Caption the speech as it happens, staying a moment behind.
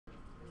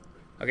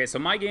Okay, so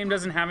my game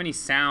doesn't have any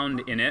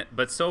sound in it,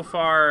 but so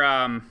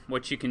far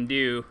what you can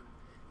do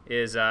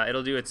is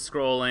it'll do its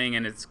scrolling,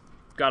 and it's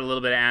got a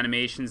little bit of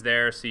animations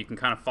there, so you can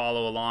kind of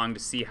follow along to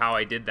see how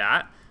I did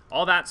that.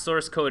 All that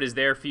source code is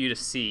there for you to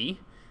see.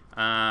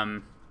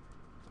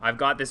 I've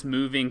got this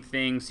moving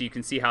thing so you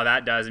can see how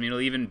that does. I mean,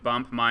 it'll even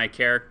bump my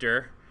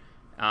character.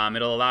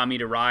 It'll allow me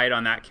to ride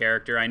on that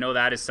character. I know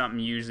that is something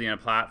usually in a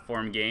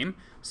platform game.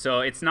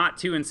 So it's not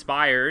too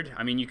inspired.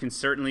 I mean, you can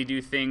certainly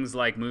do things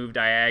like move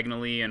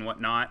diagonally and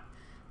whatnot.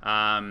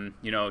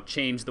 You know,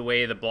 change the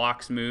way the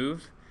blocks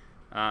move.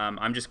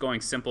 I'm just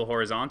going simple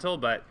horizontal,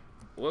 but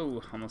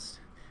whoa, almost.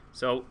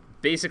 So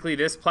basically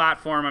this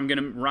platform, I'm going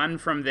to run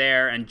from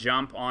there and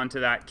jump onto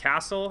that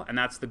castle, and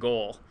that's the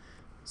goal.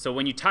 So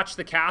when you touch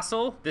the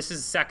castle, this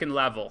is second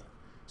level.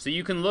 So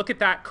you can look at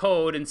that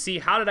code and see,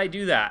 how did I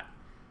do that?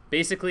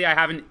 Basically, I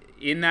have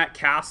in that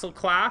castle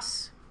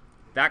class,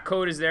 that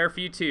code is there for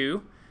you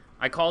too.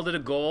 I called it a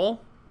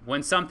goal.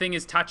 When something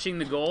is touching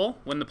the goal,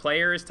 when the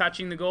player is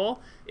touching the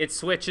goal, it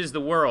switches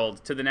the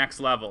world to the next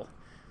level.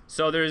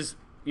 So there's,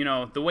 you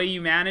know, the way you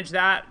manage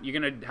that, you're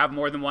going to have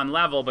more than one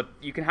level, but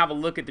you can have a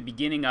look at the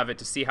beginning of it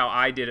to see how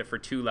I did it for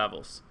 2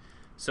 levels.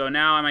 So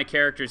now my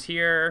character's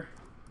here.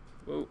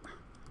 Whoa.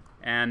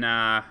 And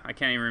I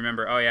can't even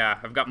remember. Oh yeah,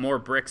 I've got more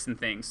bricks and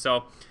things.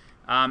 So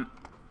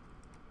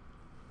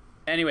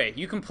anyway,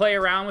 you can play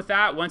around with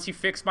that. Once you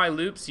fix my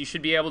loops, you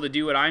should be able to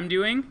do what I'm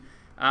doing.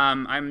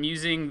 I'm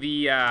using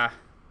the,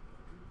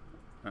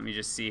 let me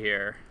just see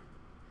here.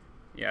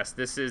 Yes,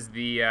 this is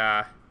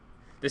the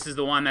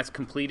one that's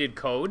completed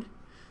code.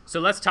 So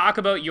let's talk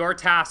about your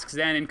tasks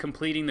then in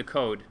completing the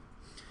code.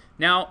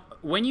 Now,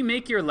 when you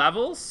make your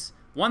levels,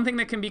 one thing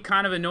that can be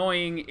kind of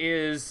annoying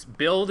is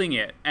building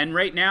it. And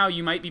right now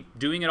you might be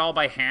doing it all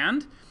by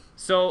hand.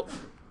 So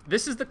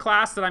this is the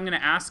class that I'm going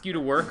to ask you to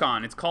work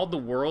on. It's called the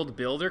World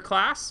Builder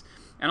class.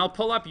 And I'll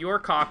pull up your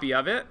copy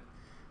of it.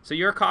 So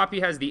your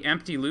copy has the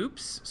empty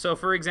loops. So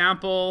for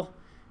example,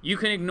 you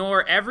can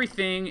ignore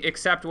everything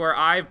except where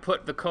I've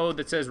put the code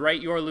that says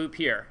write your loop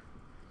here.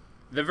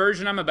 The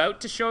version I'm about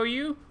to show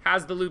you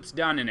has the loops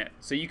done in it.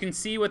 So you can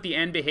see what the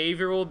end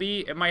behavior will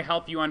be. It might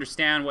help you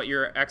understand what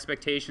your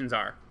expectations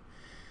are.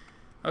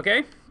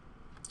 Okay,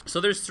 so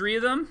there's 3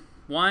 of them.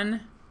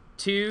 1,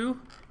 2,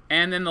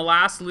 and then the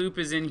last loop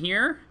is in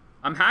here.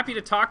 I'm happy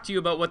to talk to you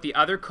about what the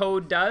other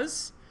code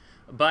does,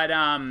 but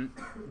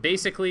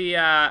basically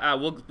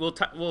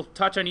we'll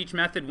touch on each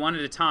method one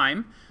at a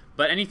time.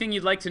 But anything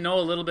you'd like to know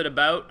a little bit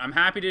about, I'm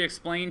happy to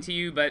explain to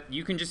you, but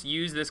you can just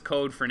use this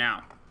code for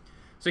now.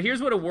 So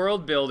here's what a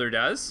world builder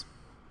does.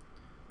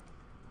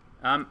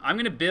 I'm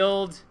going to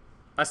build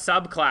a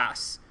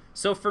subclass.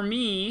 So for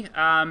me,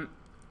 I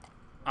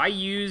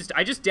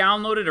just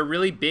downloaded a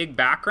really big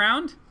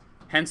background,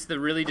 hence the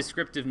really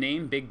descriptive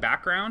name, big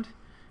background.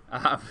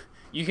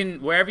 You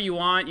can, wherever you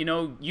want, you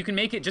know, you can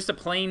make it just a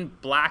plain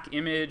black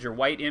image or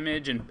white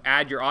image and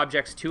add your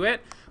objects to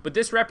it. But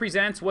this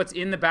represents what's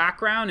in the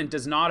background and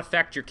does not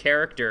affect your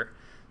character.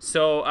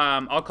 So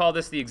I'll call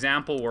this the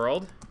example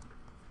world.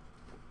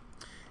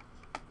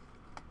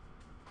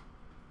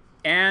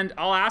 And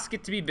I'll ask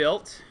it to be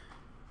built.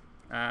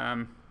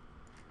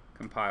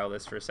 Compile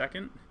this for a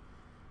second.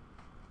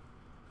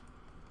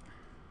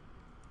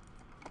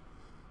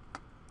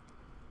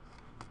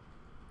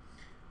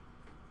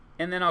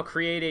 And then I'll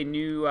create a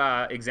new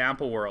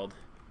example world,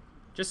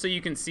 just so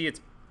you can see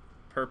its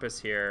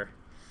purpose here.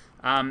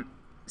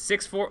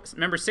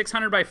 Remember,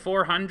 600 by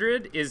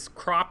 400 is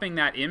cropping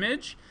that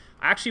image.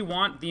 I actually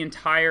want the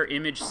entire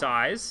image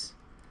size.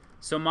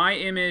 So my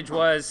image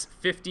was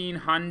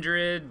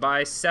 1500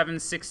 by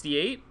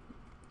 768.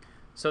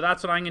 So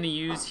that's what I'm going to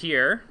use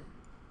here.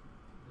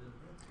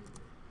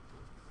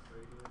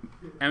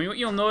 And what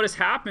you'll notice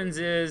happens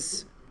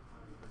is,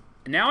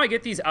 now I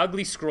get these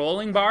ugly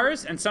scrolling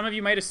bars, and some of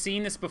you might have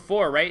seen this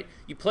before, right?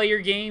 You play your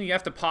game, you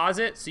have to pause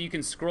it so you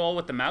can scroll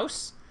with the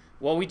mouse.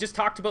 Well, we just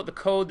talked about the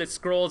code that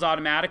scrolls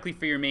automatically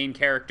for your main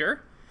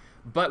character.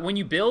 But when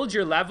you build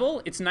your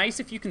level, it's nice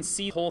if you can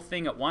see the whole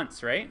thing at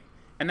once, right?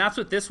 And that's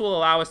what this will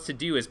allow us to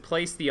do, is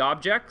place the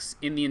objects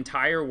in the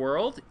entire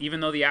world, even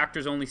though the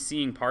actor's only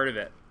seeing part of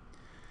it.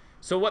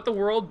 So what the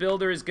world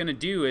builder is going to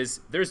do is,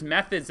 there's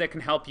methods that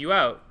can help you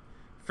out.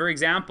 For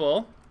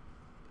example,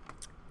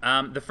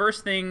 the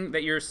first thing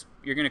that you're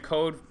going to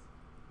code,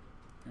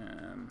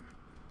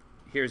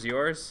 here's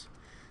yours.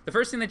 The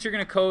first thing that you're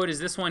going to code is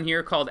this one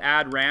here called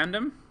add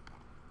random.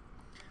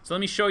 So let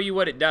me show you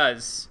what it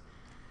does.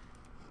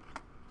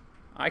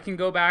 I can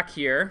go back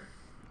here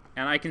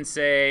and I can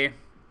say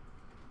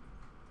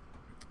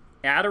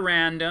add a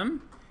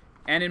random,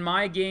 and in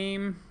my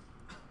game,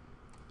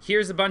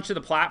 here's a bunch of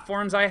the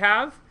platforms I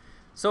have.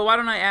 So why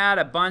don't I add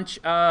a bunch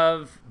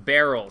of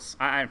barrels?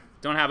 I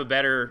don't have a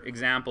better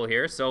example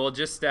here, so we'll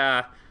just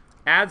add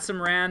some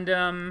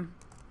random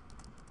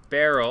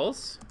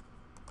barrels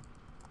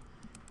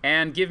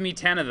and give me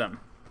 10 of them.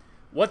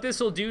 What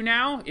this will do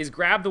now is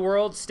grab the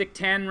world, stick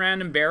 10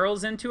 random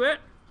barrels into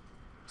it,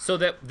 so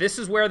that this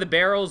is where the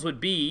barrels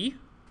would be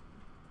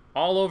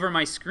all over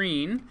my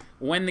screen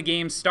when the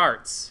game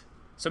starts.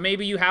 So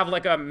maybe you have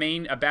like a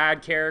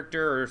bad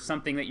character or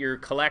something that you're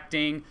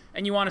collecting,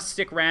 and you want to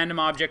stick random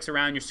objects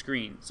around your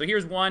screen. So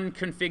here's one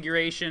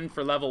configuration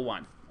for level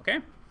 1, okay?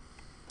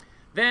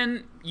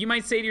 Then you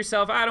might say to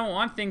yourself, I don't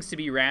want things to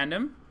be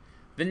random.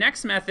 The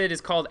next method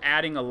is called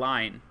adding a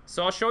line.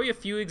 So I'll show you a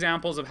few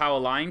examples of how a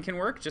line can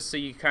work, just so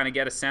you kind of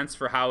get a sense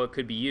for how it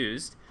could be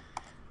used.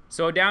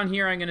 So down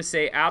here I'm going to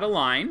say add a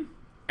line,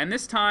 and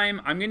this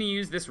time I'm going to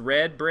use this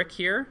red brick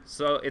here.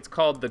 So it's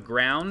called the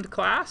ground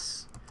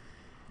class.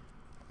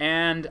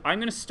 And I'm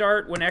going to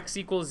start when x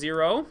equals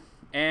 0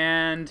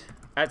 and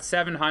at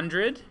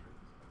 700.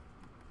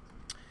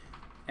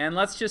 And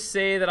let's just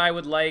say that I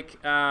would like,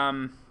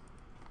 let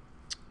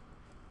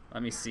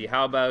me see,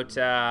 how about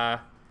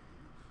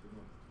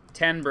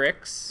 10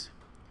 bricks.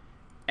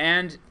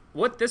 And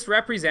what this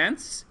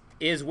represents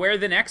is where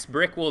the next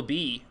brick will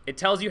be. It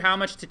tells you how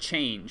much to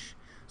change.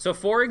 So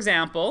for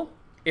example,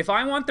 if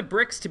I want the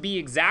bricks to be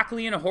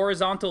exactly in a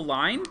horizontal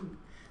line,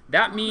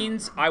 that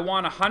means I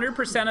want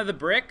 100% of the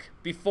brick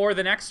before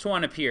the next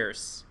one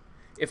appears.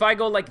 If I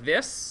go like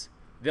this,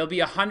 there'll be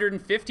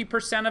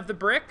 150% of the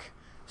brick.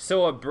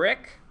 So a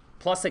brick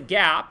plus a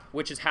gap,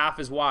 which is half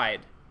as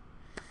wide.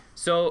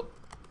 So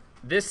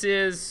this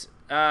is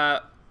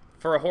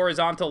for a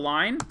horizontal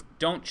line.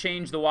 Don't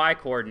change the y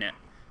coordinate.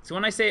 So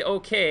when I say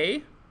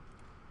OK,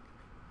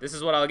 this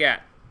is what I'll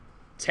get.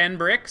 10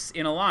 bricks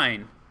in a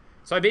line.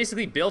 So I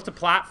basically built a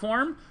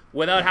platform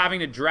without having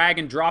to drag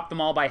and drop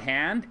them all by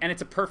hand, and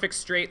it's a perfect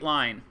straight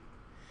line.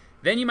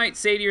 Then you might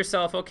say to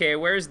yourself, okay,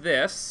 where's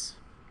this?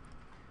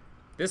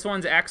 This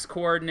one's x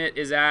coordinate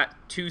is at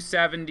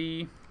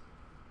 270,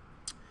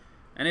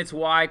 and its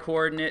y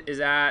coordinate is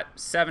at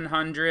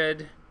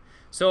 700.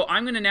 So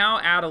I'm going to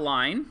now add a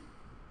line,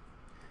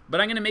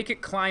 but I'm going to make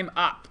it climb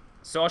up.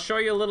 So I'll show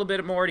you a little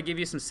bit more to give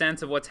you some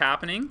sense of what's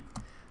happening.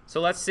 So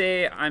let's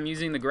say I'm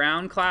using the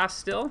ground class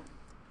still.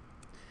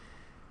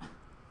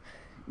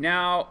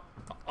 Now,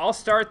 I'll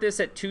start this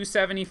at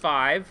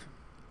 275,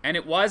 and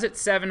it was at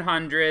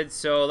 700,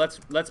 so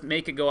let's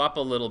make it go up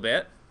a little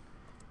bit.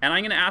 And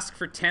I'm going to ask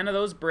for 10 of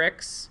those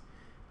bricks.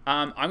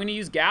 I'm going to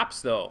use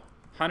gaps, though,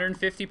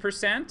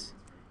 150%.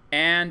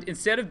 And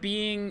instead of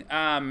being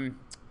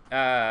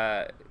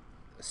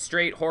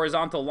straight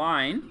horizontal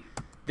line,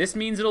 this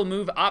means it'll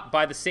move up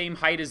by the same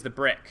height as the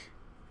brick.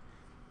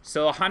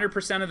 So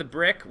 100% of the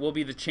brick will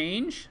be the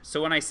change.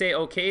 So when I say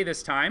OK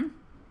this time,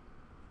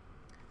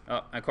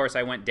 oh, of course,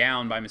 I went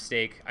down by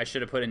mistake. I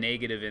should have put a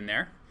negative in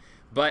there.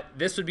 But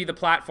this would be the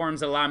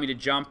platforms that allow me to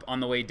jump on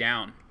the way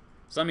down.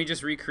 So let me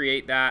just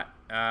recreate that.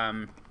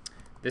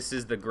 This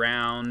is the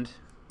ground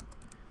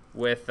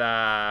with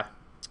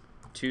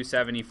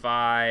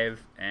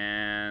 275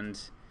 and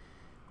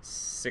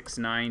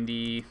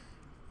 690.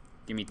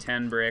 Give me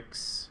 10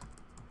 bricks.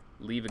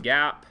 Leave a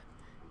gap.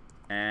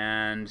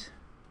 And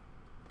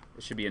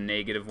it should be a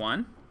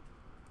 -1.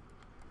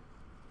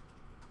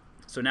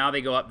 So now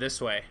they go up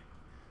this way.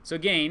 So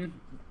again,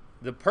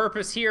 the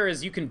purpose here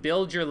is you can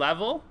build your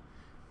level.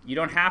 You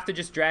don't have to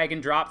just drag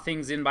and drop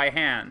things in by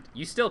hand.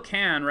 You still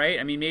can, right?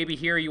 I mean, maybe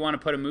here you want to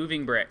put a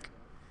moving brick.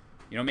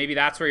 You know, maybe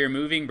that's where your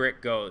moving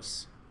brick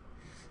goes.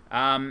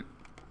 And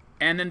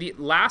then the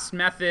last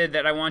method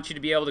that I want you to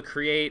be able to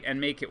create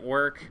and make it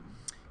work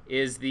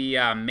is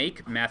the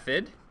make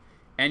method.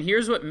 And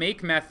here's what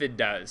make method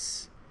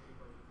does.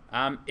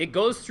 It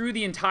goes through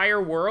the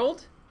entire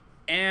world,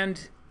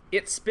 and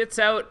it spits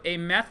out a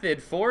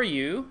method for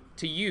you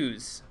to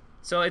use.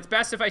 So it's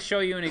best if I show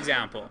you an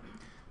example.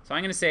 So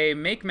I'm going to say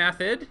make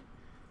method,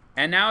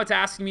 and now it's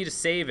asking me to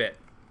save it.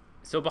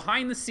 So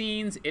behind the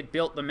scenes, it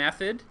built the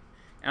method,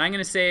 and I'm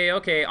going to say,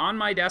 okay, on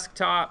my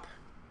desktop,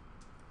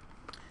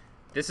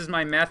 this is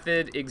my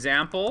method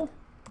example,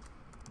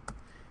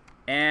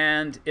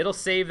 and it'll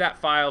save that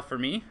file for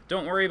me.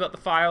 Don't worry about the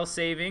file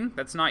saving.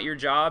 That's not your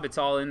job. It's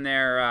all in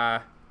there.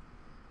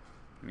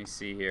 Let me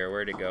see here.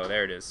 Where'd it go?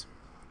 There it is.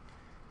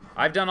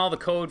 I've done all the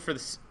code for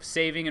the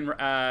saving and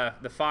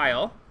the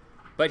file,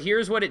 but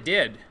here's what it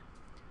did.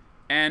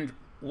 And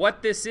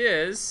what this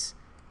is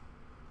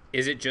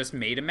it just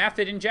made a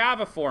method in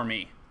Java for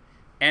me.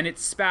 And it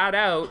spat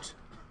out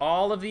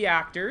all of the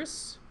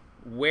actors,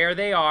 where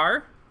they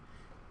are,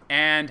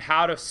 and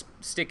how to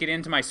stick it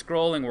into my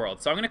scrolling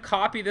world. So I'm going to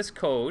copy this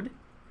code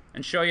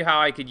and show you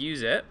how I could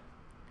use it.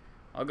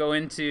 I'll go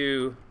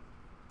into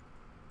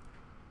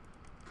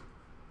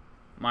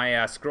my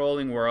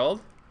scrolling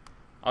world.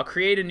 I'll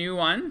create a new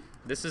one.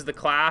 This is the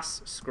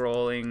class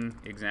scrolling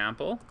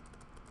example.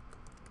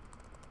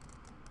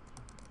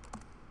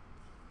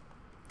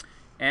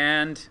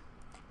 And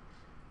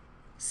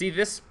see,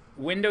 this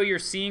window you're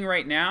seeing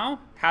right now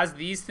has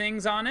these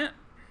things on it,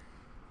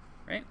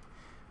 right?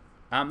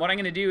 What I'm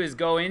going to do is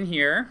go in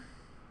here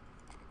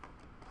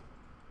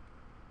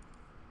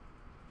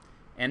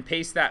and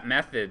paste that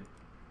method.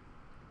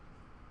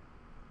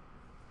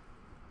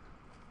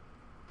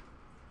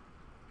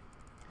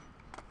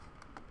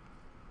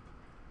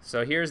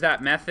 So here's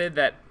that method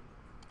that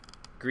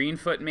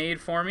Greenfoot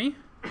made for me.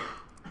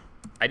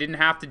 I didn't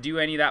have to do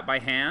any of that by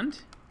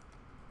hand.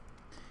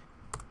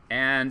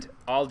 And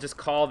I'll just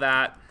call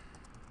that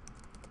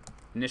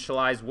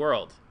initialize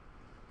world.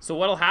 So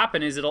what'll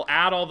happen is it'll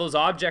add all those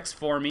objects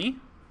for me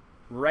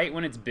right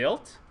when it's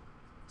built,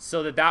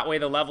 so that way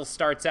the level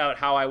starts out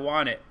how I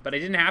want it. But I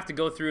didn't have to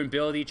go through and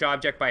build each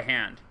object by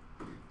hand.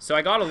 So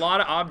I got a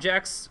lot of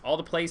objects, all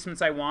the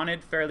placements I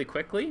wanted fairly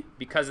quickly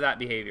because of that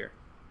behavior.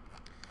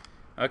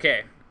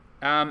 Okay,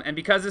 and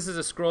because this is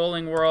a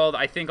scrolling world,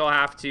 I think I'll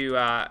have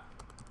to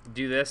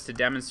do this to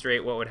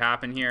demonstrate what would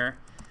happen here.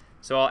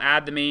 So I'll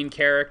add the main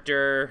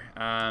character,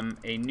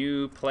 a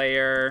new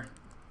player,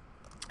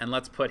 and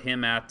let's put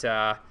him at,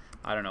 I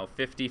don't know,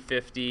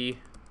 50-50.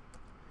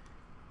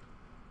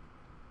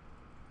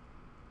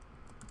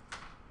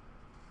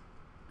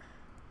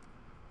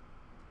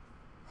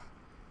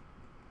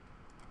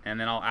 And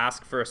then I'll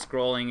ask for a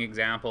scrolling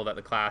example that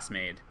the class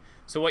made.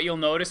 So what you'll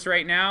notice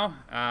right now,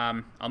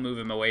 I'll move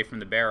him away from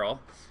the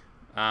barrel,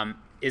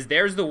 is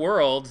there's the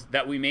world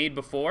that we made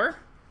before,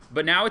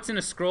 but now it's in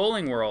a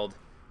scrolling world.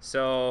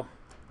 So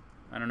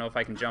I don't know if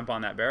I can jump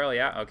on that barrel.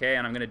 Yeah, okay,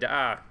 and I'm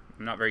gonna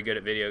I'm not very good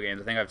at video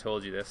games. I think I've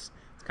told you this.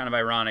 It's kind of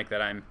ironic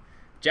that I'm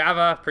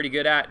Java, pretty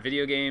good at,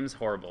 video games,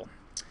 horrible.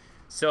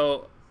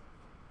 So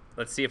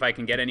let's see if I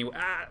can get any,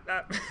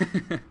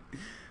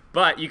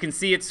 But you can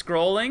see it's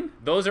scrolling.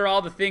 Those are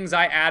all the things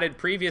I added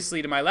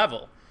previously to my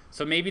level.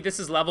 So maybe this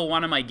is level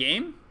 1 of my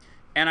game,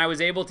 and I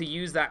was able to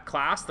use that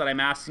class that I'm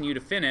asking you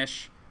to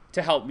finish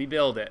to help me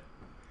build it.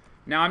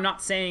 Now, I'm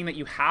not saying that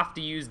you have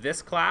to use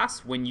this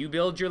class when you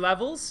build your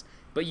levels,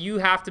 but you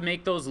have to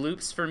make those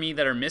loops for me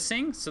that are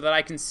missing so that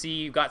I can see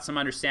you've got some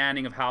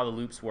understanding of how the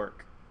loops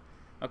work.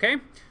 Okay?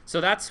 So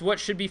that's what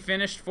should be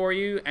finished for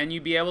you, and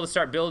you'd be able to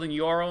start building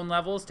your own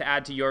levels to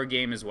add to your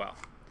game as well.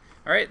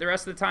 All right, the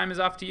rest of the time is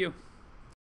off to you.